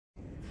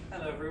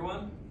Hello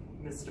everyone,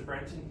 Mr.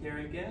 Brenton here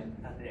again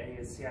at the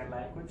ASCI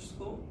Language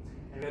School,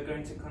 and we're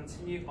going to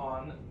continue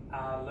on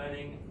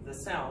learning the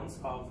sounds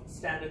of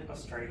Standard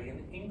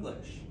Australian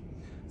English.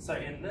 So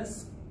in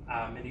this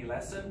mini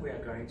lesson we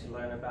are going to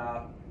learn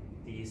about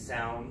the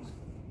sound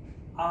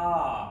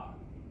ah,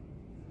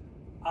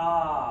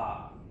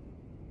 ah.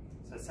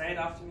 So say it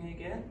after me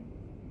again,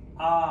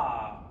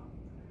 ah.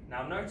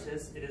 Now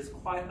notice it is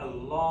quite a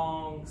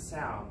long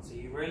sound, so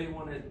you really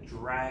want to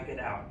drag it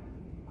out.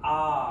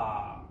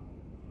 Ah.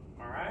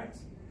 Alright?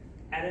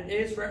 And it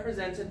is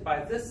represented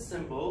by this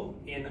symbol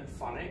in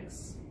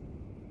phonics.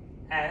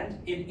 And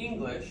in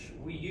English,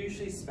 we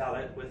usually spell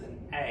it with an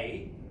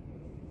A,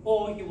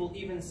 or you will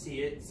even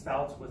see it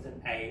spelled with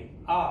an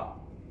AR.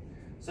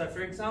 So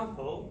for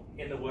example,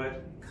 in the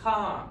word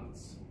can't,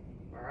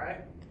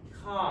 alright?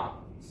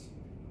 Can't.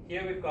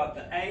 Here we've got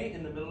the A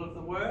in the middle of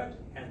the word,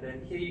 and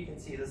then here you can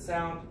see the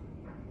sound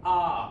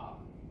ah.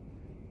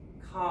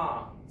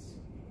 Can't.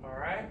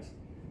 Alright?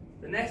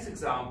 The next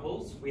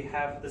examples, we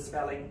have the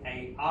spelling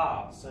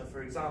AR. So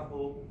for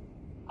example,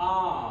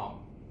 arm,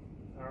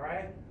 all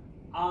right?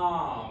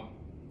 Arm.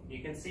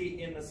 You can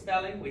see in the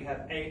spelling we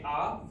have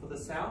AR for the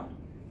sound,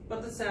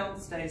 but the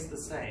sound stays the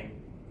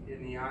same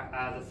in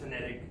the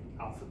phonetic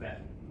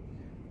alphabet.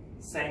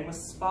 Same with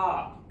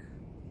spark.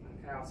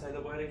 Okay, I'll say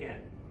the word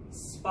again.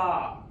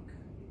 Spark.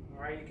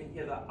 All right, you can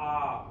hear the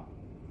R.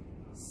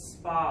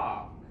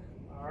 Spark.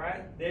 All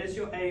right, there's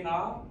your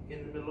AR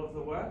in the middle of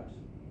the word.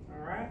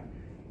 All right.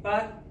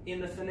 But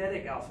in the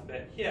phonetic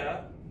alphabet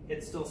here,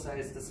 it still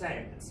says the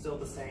same. It's still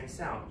the same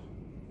sound.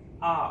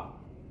 Ah.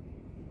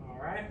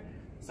 Alright?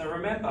 So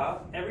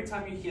remember, every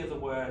time you hear the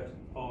word,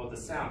 or the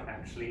sound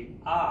actually,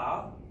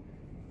 ah,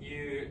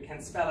 you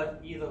can spell it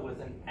either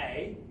with an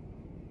A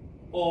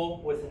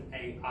or with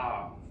an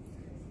AR.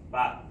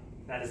 But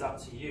that is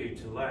up to you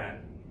to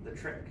learn the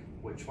trick,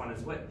 which one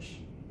is which.